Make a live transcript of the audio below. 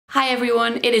Hi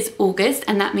everyone, it is August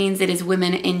and that means it is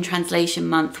Women in Translation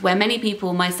Month, where many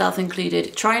people, myself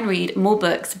included, try and read more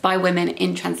books by women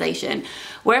in translation.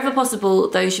 Wherever possible,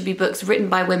 those should be books written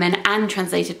by women and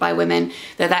translated by women,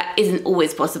 though that isn't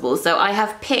always possible. So I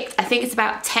have picked, I think it's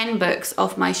about 10 books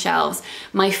off my shelves,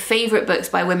 my favourite books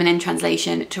by women in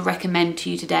translation to recommend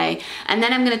to you today. And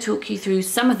then I'm going to talk you through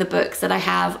some of the books that I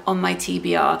have on my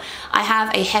TBR. I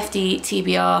have a hefty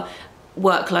TBR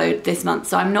workload this month,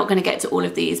 so I'm not going to get to all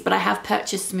of these, but I have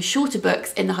purchased some shorter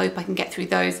books in the hope I can get through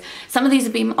those. Some of these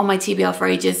have been on my TBR for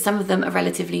ages, some of them are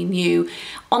relatively new.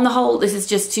 On the whole, this is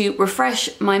just to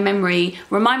refresh my memory,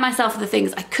 remind myself of the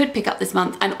things I could pick up this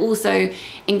month, and also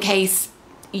in case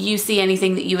you see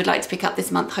anything that you would like to pick up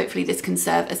this month, hopefully this can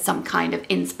serve as some kind of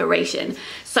inspiration.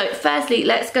 So firstly,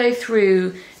 let's go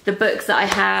through the books that I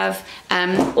have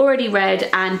already read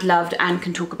and loved and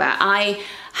can talk about. I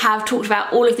have talked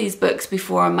about all of these books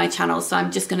before on my channel, so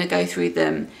I'm just going to go through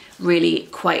them really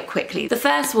quite quickly. The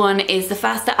first one is The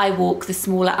Faster I Walk, The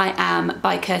Smaller I Am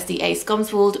by Kjersti A.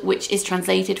 Skomsvold, which is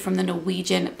translated from the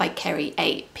Norwegian by Kerry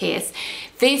A. Pierce.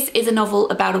 This is a novel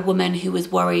about a woman who is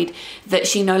worried that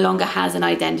she no longer has an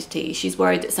identity. She's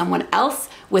worried that someone else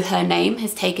with her name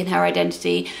has taken her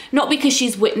identity, not because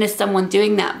she's witnessed someone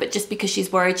doing that, but just because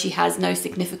she's worried she has no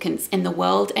significance in the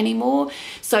world anymore.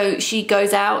 So she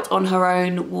goes out on her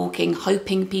own walking,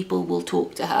 hoping people will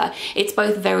talk to her. It's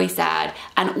both very sad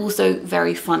and also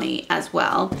very funny as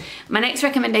well. My next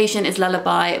recommendation is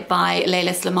Lullaby by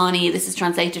Leila Slimani. This is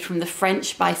translated from the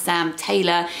French by Sam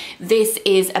Taylor. This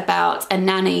is about a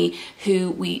nanny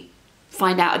who we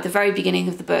find out at the very beginning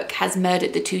of the book has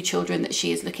murdered the two children that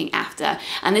she is looking after.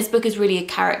 And this book is really a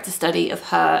character study of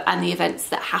her and the events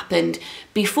that happened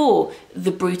before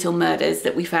the brutal murders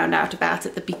that we found out about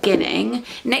at the beginning.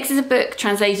 Next is a book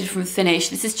translated from Finnish.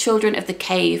 This is Children of the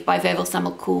Cave by Virve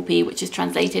Sammalkorpi, which is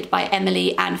translated by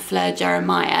Emily and Fleur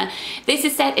Jeremiah. This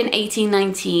is set in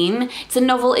 1819. It's a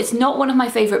novel. It's not one of my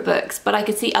favourite books, but I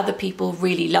could see other people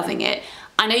really loving it.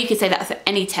 I know you could say that for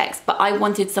any text, but I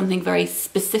wanted something very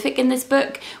specific in this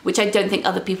book, which I don't think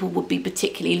other people would be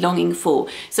particularly longing for.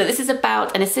 So this is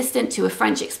about an assistant to a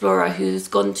French explorer who's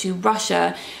gone to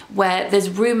Russia, where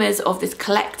there's rumours of this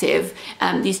collective,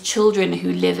 these children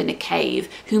who live in a cave,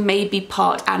 who may be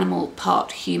part animal,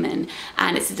 part human.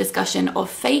 And it's a discussion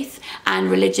of faith and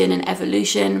religion and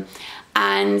evolution.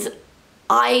 And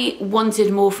I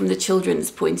wanted more from the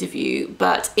children's point of view,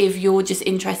 but if you're just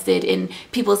interested in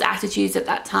people's attitudes at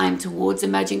that time towards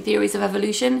emerging theories of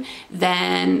evolution,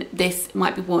 then this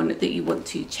might be one that you want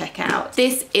to check out.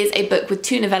 This is a book with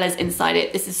 2 novellas inside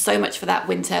it. This is So Much for That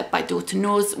Winter by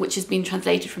Dorthe, which has been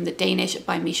translated from the Danish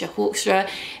by Misha Hoekstra.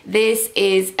 This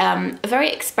is a very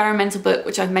experimental book,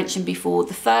 which I've mentioned before.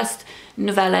 The first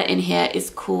novella in here is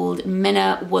called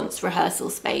Minna Wants Rehearsal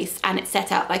Space, and it's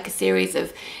set out like a series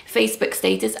of Facebook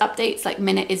status updates, like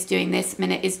Minna is doing this,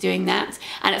 Minna is doing that.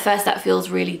 And at first that feels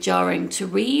really jarring to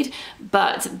read,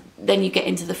 but then you get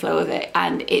into the flow of it,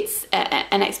 and it's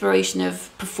an exploration of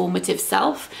performative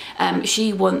self.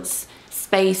 She wants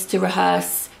space to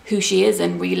rehearse who she is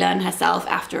and relearn herself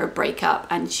after a breakup,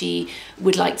 and she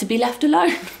would like to be left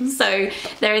alone. So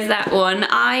there is that one.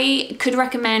 I could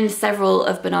recommend several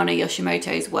of Banana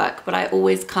Yoshimoto's work, but I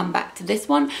always come back to this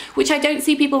one, which I don't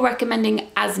see people recommending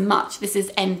as much. This is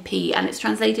NP, and it's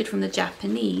translated from the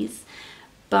Japanese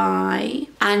by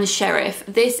Anne Sheriff.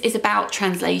 This is about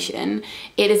translation.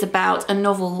 It is about a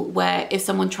novel where if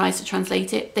someone tries to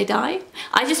translate it, they die.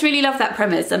 I just really love that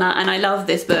premise, and I love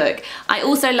this book. I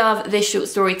also love this short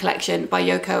story collection by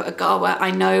Yoko Ogawa.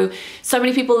 I know so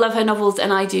many people love her novels,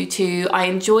 and I do too. I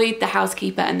enjoyed The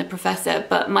Housekeeper and The Professor,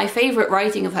 but my favourite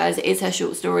writing of hers is her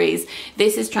short stories.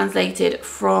 This is translated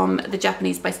from the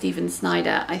Japanese by Stephen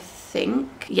Snyder, I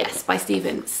think. Yes, by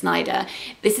Stephen Snyder.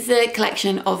 This is a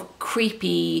collection of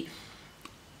creepy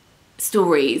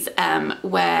stories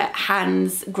where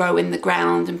hands grow in the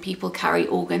ground and people carry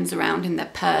organs around in their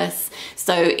purse.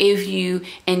 So if you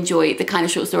enjoy the kind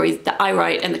of short stories that I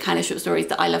write and the kind of short stories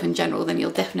that I love in general, then you'll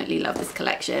definitely love this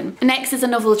collection. Next is a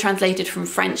novel translated from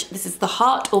French. This is The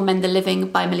Heart or Mend the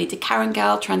Living by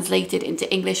Kerangal, translated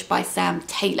into English by Sam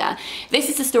Taylor. This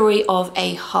is the story of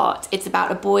a heart. It's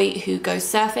about a boy who goes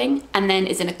surfing and then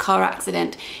is in a car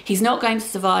accident. He's not going to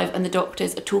survive, and the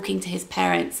doctors are talking to his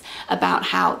parents about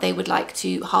how they would like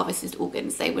to harvest his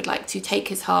organs. They would like to take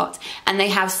his heart, and they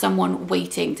have someone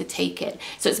waiting to take it.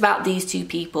 So it's about these two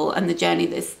people and the journey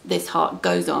this heart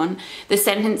goes on. The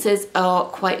sentences are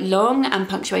quite long and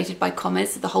punctuated by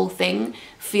commas, so the whole thing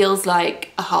feels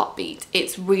like a heartbeat.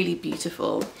 It's really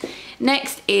beautiful.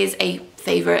 Next is a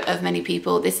favorite of many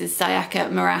people. This is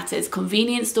Sayaka Murata's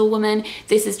Convenience Store Woman.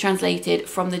 This is translated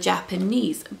from the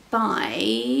Japanese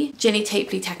by Jenny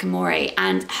Tapley Takamori,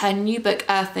 and her new book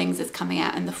Earthlings is coming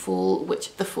out in the fall,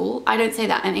 I don't say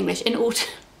that in English, in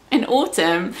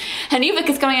autumn. Her new book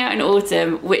is coming out in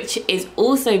autumn, which is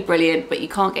also brilliant, but you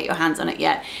can't get your hands on it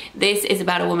yet. This is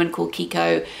about a woman called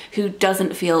Kiko who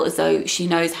doesn't feel as though she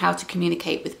knows how to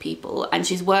communicate with people, and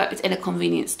she's worked in a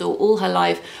convenience store all her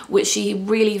life, which she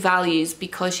really values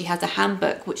because she has a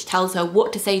handbook which tells her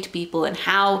what to say to people and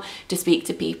how to speak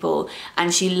to people,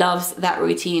 and she loves that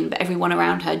routine, but everyone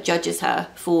around her judges her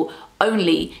for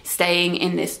only staying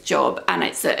in this job, and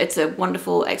it's a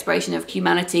wonderful exploration of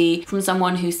humanity from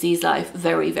someone who sees life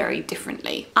very, very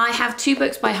differently. I have two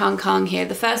books by Han Kang here.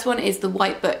 The first one is The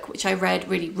White Book, which I read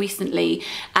really recently,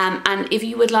 and if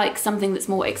you would like something that's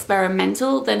more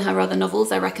experimental than her other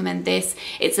novels, I recommend this.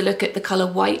 It's a look at the colour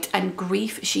white and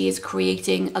grief. She is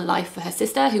creating a life for her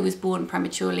sister who was born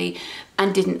prematurely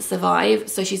and didn't survive,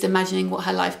 so she's imagining what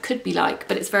her life could be like,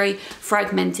 but it's very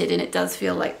fragmented and it does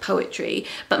feel like poetry.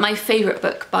 But my favourite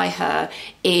book by her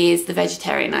is The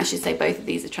Vegetarian. I should say both of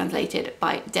these are translated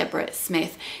by Deborah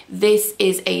Smith. This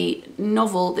is a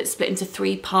novel that's split into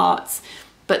 3 parts,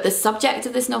 but the subject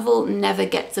of this novel never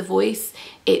gets a voice.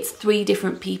 It's 3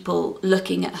 different people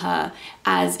looking at her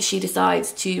as she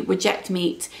decides to reject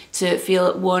meat, to feel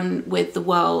at one with the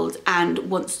world, and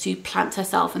wants to plant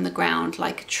herself in the ground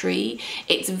like a tree.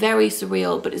 It's very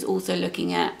surreal, but it's also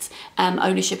looking at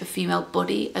ownership of female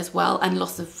body as well, and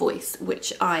loss of voice,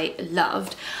 which I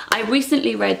loved. I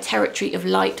recently read Territory of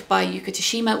Light by Yuko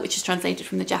Tsushima, which is translated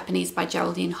from the Japanese by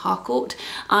Geraldine Harcourt.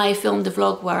 I filmed a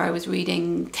vlog where I was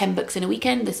reading 10 books in a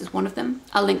weekend. This is one of them.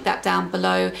 I'll link that down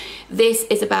below. This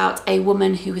is about a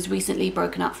woman who has recently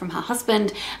broken up from her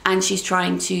husband, and she's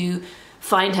trying to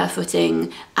find her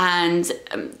footing and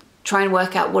try and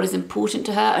work out what is important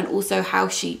to her, and also how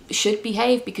she should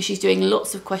behave, because she's doing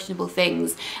lots of questionable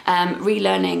things,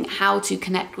 relearning how to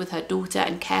connect with her daughter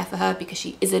and care for her, because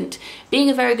she isn't being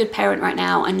a very good parent right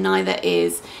now, and neither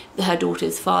is her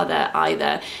daughter's father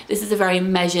either. This is a very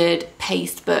measured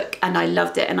paced book, and I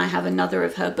loved it, and I have another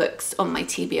of her books on my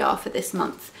TBR for this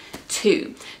month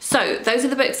too. So those are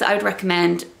the books that I would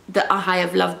recommend that I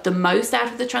have loved the most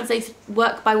out of the translated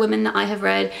work by women that I have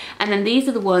read, and then these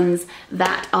are the ones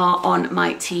that are on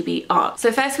my TBR.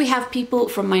 So first we have People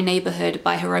from My Neighbourhood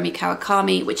by Hiromi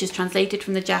Kawakami, which is translated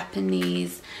from the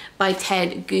Japanese by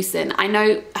Ted Goosen. I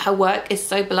know her work is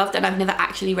so beloved, and I've never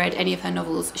actually read any of her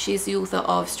novels. She's the author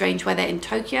of Strange Weather in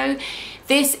Tokyo.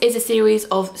 This is a series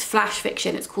of flash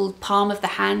fiction. It's called Palm of the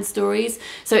Hand stories.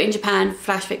 So in Japan,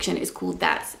 flash fiction is called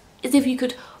that. As if you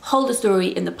could hold a story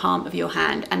in the palm of your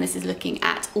hand, and this is looking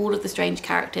at all of the strange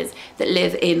characters that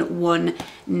live in one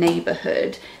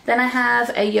neighbourhood. Then I have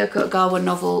a Yoko Ogawa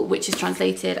novel, which is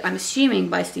translated, I'm assuming,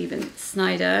 by Stephen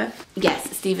Snyder.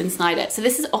 Yes, Stephen Snyder. So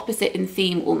this is opposite in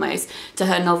theme almost to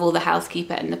her novel The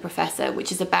Housekeeper and the Professor,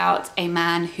 which is about a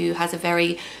man who has a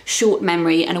very short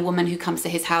memory, and a woman who comes to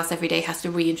his house every day has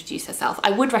to reintroduce herself. I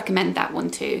would recommend that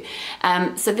one too.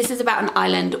 So this is about an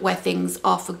island where things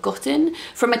are forgotten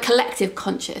from a collective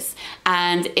consciousness,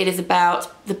 and it is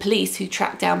about the police who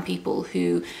track down people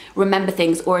who remember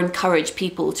things or encourage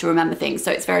people to remember things.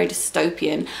 So it's very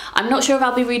dystopian. I'm not sure if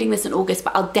I'll be reading this in August,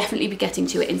 but I'll definitely be getting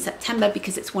to it in September,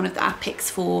 because it's one of our picks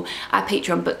for our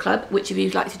Patreon book club, which if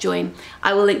you'd like to join,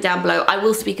 I will link down below. I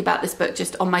will speak about this book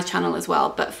just on my channel as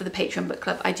well, but for the Patreon book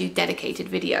club I do dedicated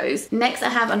videos. Next I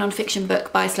have a non-fiction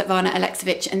book by Svetlana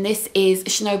Alexievich, and this is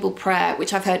Chernobyl Prayer,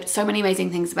 which I've heard so many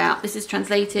amazing things about. This is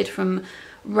translated from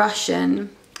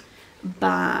Russian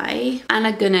by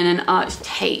Anna Gunnan and Arch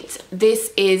Tate.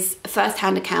 This is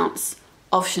first-hand accounts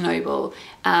of Chernobyl,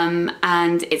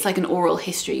 and it's like an oral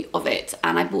history of it,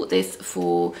 and I bought this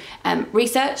for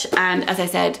research, and as I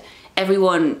said,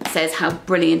 everyone says how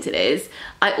brilliant it is.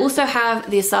 I also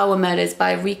have The Aosawa Murders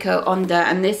by Riku Onda,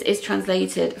 and this is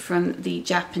translated from the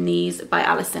Japanese by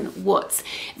Alison Watts.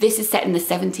 This is set in the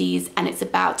 70s, and it's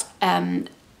about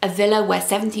a villa where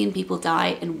 17 people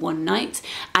die in one night,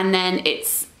 and then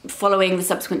it's following the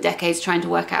subsequent decades trying to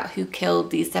work out who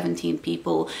killed these 17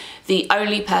 people. The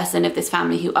only person of this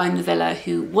family who owned the villa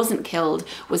who wasn't killed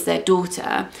was their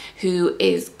daughter, who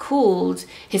is called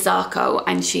Hisako,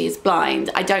 and she is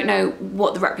blind. I don't know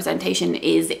what the representation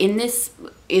is in this.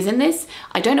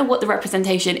 I don't know what the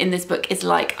representation in this book is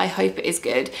like. I hope it is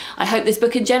good. I hope this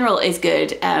book in general is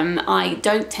good. I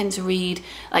don't tend to read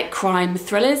like crime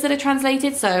thrillers that are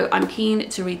translated, so I'm keen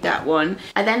to read that one.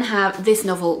 I then have this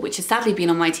novel, which has sadly been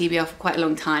on my my TBR for quite a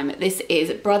long time. This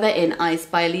is Brother in Ice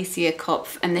by Alicia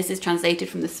Kopf, and this is translated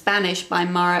from the Spanish by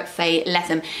Mara Faye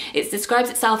Letham. It describes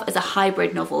itself as a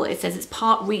hybrid novel. It says it's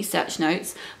part research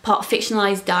notes, part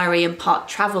fictionalized diary, and part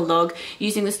travel log,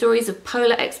 using the stories of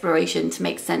polar exploration to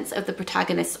make sense of the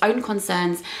protagonist's own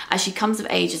concerns as she comes of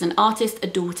age as an artist, a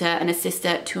daughter, and a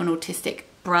sister to an autistic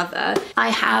brother. I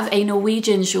have a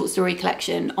Norwegian short story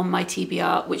collection on my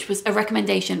TBR, which was a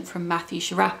recommendation from Matthew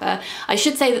Sharappa. I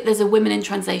should say that there's a Women in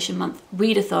Translation Month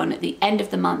readathon at the end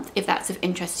of the month, if that's of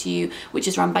interest to you, which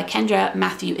is run by Kendra,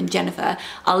 Matthew, and Jennifer.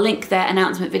 I'll link their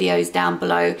announcement videos down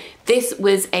below. This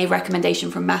was a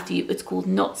recommendation from Matthew. It's called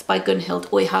Knots by Gunnhild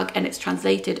Oyhug, and it's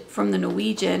translated from the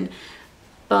Norwegian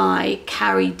by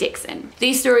Carrie Dixon.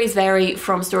 These stories vary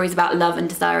from stories about love and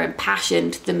desire and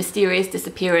passion to the mysterious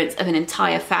disappearance of an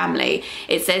entire family.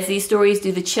 It says these stories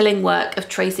do the chilling work of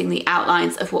tracing the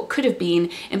outlines of what could have been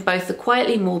in both the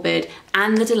quietly morbid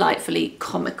and the delightfully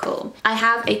comical. I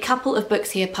have a couple of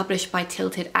books here published by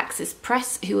Tilted Axis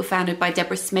Press, who were founded by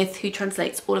Deborah Smith, who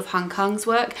translates all of Han Kang's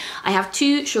work. I have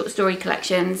two short story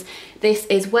collections. This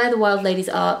is Where the Wild Ladies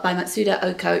Are by Matsuda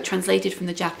Oko, translated from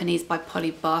the Japanese by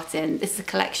Polly Barton. This is a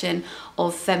collection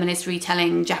of feminist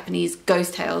retelling Japanese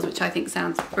ghost tales, which I think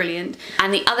sounds brilliant.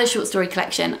 And the other short story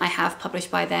collection I have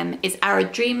published by them is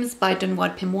Arid Dreams by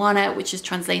Dunwad Pimwana, which is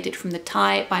translated from the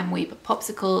Thai by Moiba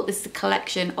Popsicle. This is a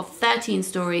collection of 13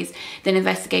 stories that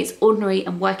investigates ordinary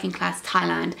and working class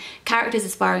Thailand, characters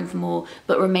aspiring for more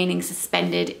but remaining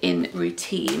suspended in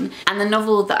routine. And the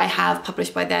novel that I have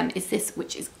published by them is this,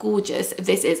 which is gorgeous.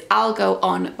 This is I'll Go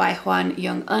On by Hwan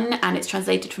Young-eun, and it's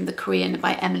translated from the Korean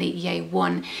by Emily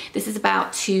Ye-won. This is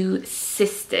about two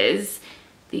sisters.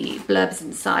 The blurbs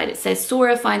inside, it says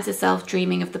Sora finds herself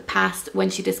dreaming of the past when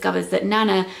she discovers that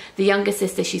Nana, the younger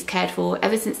sister she's cared for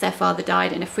ever since their father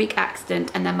died in a freak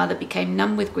accident and their mother became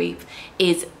numb with grief,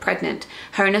 is pregnant.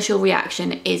 Her initial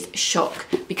reaction is shock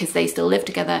because they still live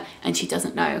together and she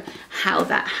doesn't know how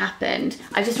that happened.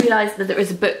 I just realized that there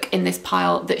is a book in this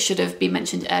pile that should have been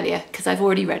mentioned earlier because I've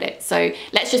already read it, so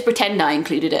let's just pretend I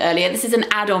included it earlier. This is an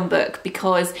add-on book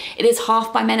because it is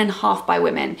half by men and half by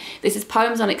women. This is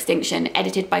Poems on Extinction,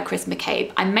 edited by Chris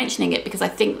McCabe. I'm mentioning it because I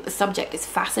think the subject is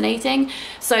fascinating.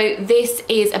 So this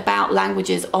is about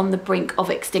languages on the brink of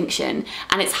extinction,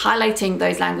 and it's highlighting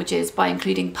those languages by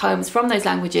including poems from those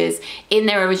languages in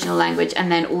their original language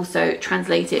and then also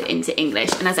translated into English.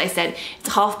 And as I said,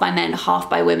 it's half by men, half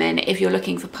by women. If you're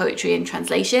looking for poetry in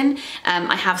translation,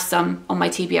 I have some on my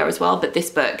TBR as well, but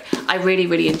this book I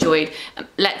really enjoyed.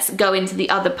 Let's go into the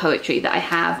other poetry that I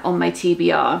have on my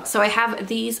TBR. So I have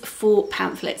these 4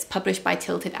 pamphlets published by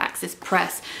Tilted Axis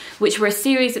Press, which were a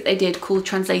series that they did called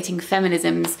Translating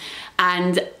Feminisms,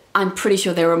 and I'm pretty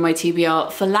sure they were on my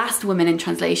TBR for last Women in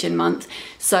Translation Month,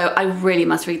 so I really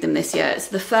must read them this year.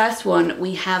 So the first one,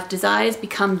 we have Desires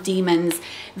Become Demons.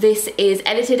 This is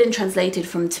edited and translated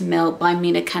from Tamil by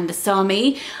Meena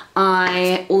Kandasamy.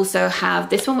 I also have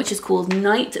this one, which is called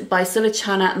Night by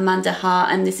Sulochana Mandahar,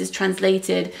 and this is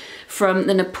translated from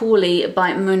the Nepali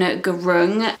by Muna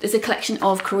Gurung. There's a collection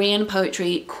of Korean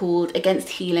poetry called Against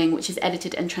Healing, which is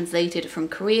edited and translated from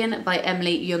Korean by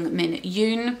Emily Young-min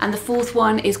Yoon. And the fourth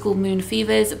one is called Moon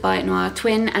Fevers by Noir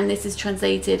Twin, and this is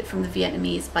translated from the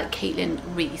Vietnamese by Caitlin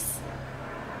Reese.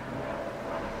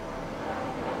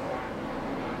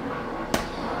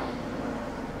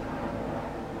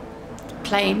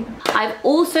 Plain. I've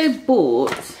also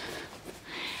bought,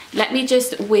 let me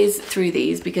just whiz through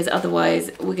these because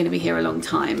otherwise we're going to be here a long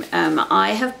time.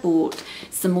 I have bought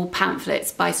some more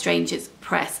pamphlets by Strangers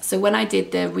Press. So when I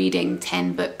did the reading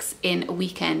 10 books in a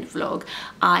weekend vlog,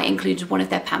 I included one of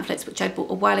their pamphlets, which I bought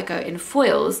a while ago in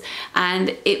foils,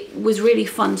 and it was really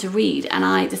fun to read. And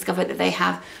I discovered that they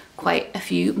have quite a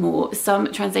few more,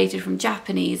 some translated from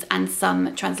Japanese and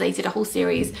some translated, a whole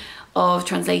series of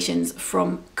translations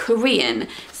from Korean.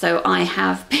 So I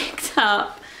have picked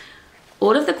up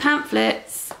all of the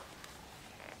pamphlets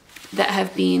that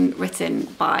have been written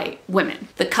by women.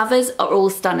 The covers are all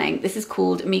stunning. This is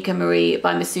called Mika Marie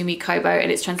by Masumi Kobo,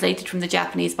 and it's translated from the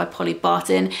Japanese by Polly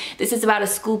Barton. This is about a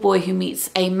schoolboy who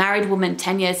meets a married woman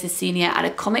 10 years his senior at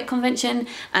a comic convention,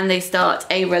 and they start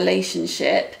a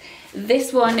relationship.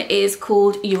 This one is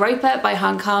called Europa by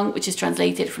Han Kang, which is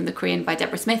translated from the Korean by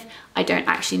Deborah Smith. I don't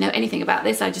actually know anything about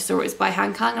this. I just saw it was by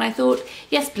Han Kang and I thought,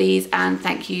 yes, please, and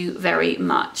thank you very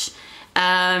much.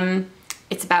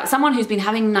 It's about someone who's been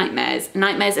having nightmares.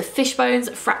 Nightmares of fish bones,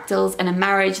 fractals, and a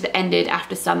marriage that ended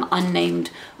after some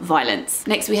unnamed violence.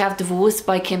 Next we have Divorce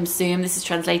by Kim Soom. This is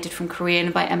translated from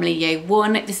Korean by Emily Ye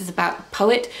Won. This is about a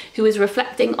poet who is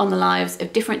reflecting on the lives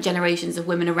of different generations of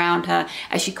women around her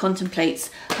as she contemplates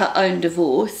her own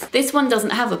divorce. This one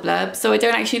doesn't have a blurb, so I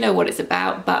don't actually know what it's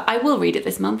about, but I will read it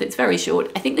this month. It's very short.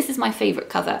 I think this is my favorite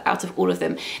cover out of all of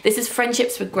them. This is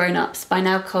Friendships for Grown-Ups by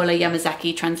Naokola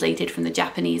Yamazaki, translated from the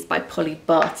Japanese by Polly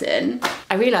Barton.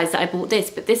 I realised that I bought this,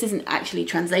 but this isn't actually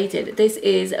translated. This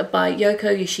is by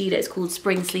Yoko Yoshida. It's called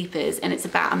Spring Sleepers, and it's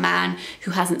about a man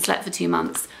who hasn't slept for 2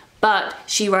 months. But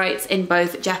she writes in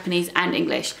both Japanese and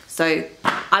English, so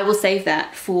I will save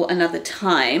that for another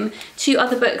time. 2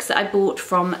 other books that I bought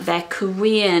from their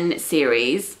Korean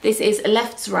series. This is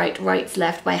Left's Right, Right's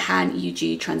Left by Han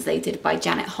Yuji, translated by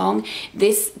Janet Hong.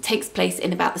 This takes place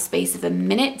in about the space of a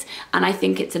minute, and I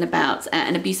think it's about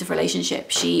an abusive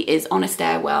relationship. She is on a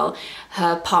stairwell,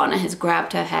 her partner has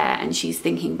grabbed her hair, and she's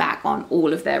thinking back on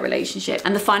all of their relationship.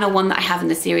 And the final one that I have in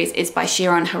the series is by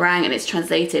Shiran Harang, and it's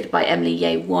translated by Emily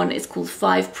Ye Won. It's called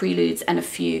 5 Preludes and a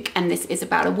Fugue, and this is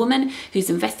about a woman who's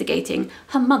investigating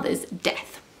her mother's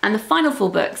death. And the final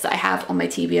 4 books that I have on my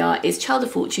TBR is Child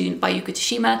of Fortune by Yuko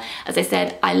Tsushima. As I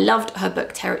said, I loved her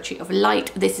book Territory of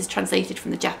Light. This is translated from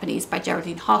the Japanese by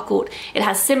Geraldine Harcourt. It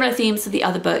has similar themes to the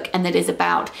other book, and that is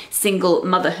about single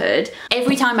motherhood.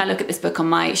 Every time I look at this book on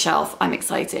my shelf, I'm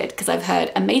excited because I've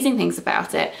heard amazing things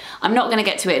about it. I'm not going to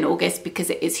get to it in August because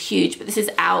it is huge, but this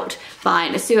is out by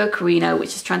Nasuo Carino,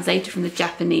 which is translated from the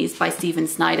Japanese by Stephen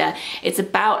Snyder. It's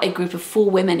about a group of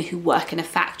 4 women who work in a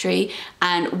factory,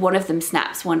 and one of them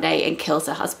snaps one day and kills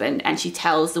her husband, and she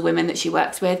tells the women that she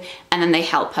works with, and then they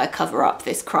help her cover up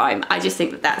this crime. I just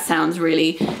think that that sounds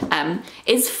really,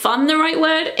 is fun the right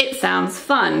word? It sounds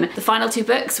fun. The final 2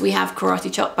 books, we have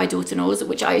Karate Chop by Dorthe Nors,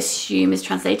 which I assume is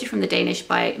translated from the Danish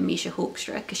by Misha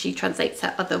Hawkstra, because she translates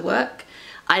her other work.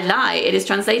 I lie, it is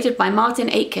translated by Martin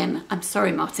Aitken. I'm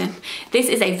sorry, Martin. This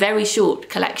is a very short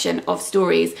collection of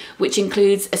stories, which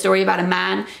includes a story about a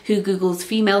man who Googles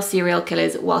female serial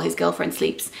killers while his girlfriend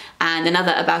sleeps, and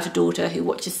another about a daughter who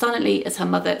watches silently as her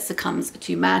mother succumbs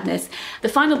to madness. The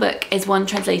final book is one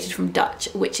translated from Dutch,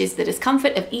 which is The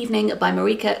Discomfort of Evening by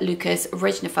Marika Lucas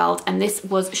Regneveld, and this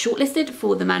was shortlisted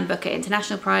for the Man Booker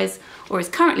International Prize, or is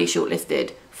currently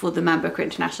shortlisted for the Man Booker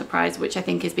International Prize, which I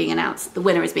think is being announced. The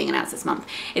winner is being announced this month.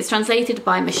 It's translated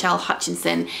by Michelle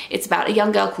Hutchinson. It's about a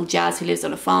young girl called Jazz who lives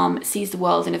on a farm, sees the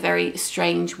world in a very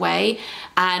strange way.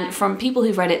 And from people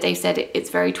who've read it, they've said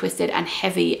it's very twisted and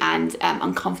heavy and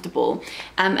uncomfortable.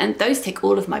 And those tick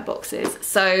all of my boxes.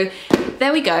 So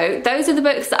there we go. Those are the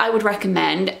books that I would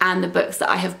recommend, and the books that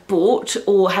I have bought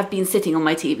or have been sitting on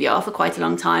my TBR for quite a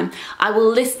long time. I will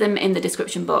list them in the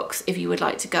description box if you would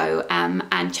like to go and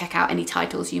check out any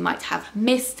titles you might have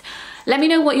missed. Let me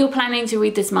know what you're planning to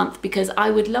read this month, because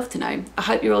I would love to know. I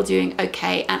hope you're all doing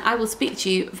okay, and I will speak to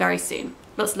you very soon.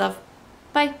 Lots of love.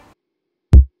 Bye.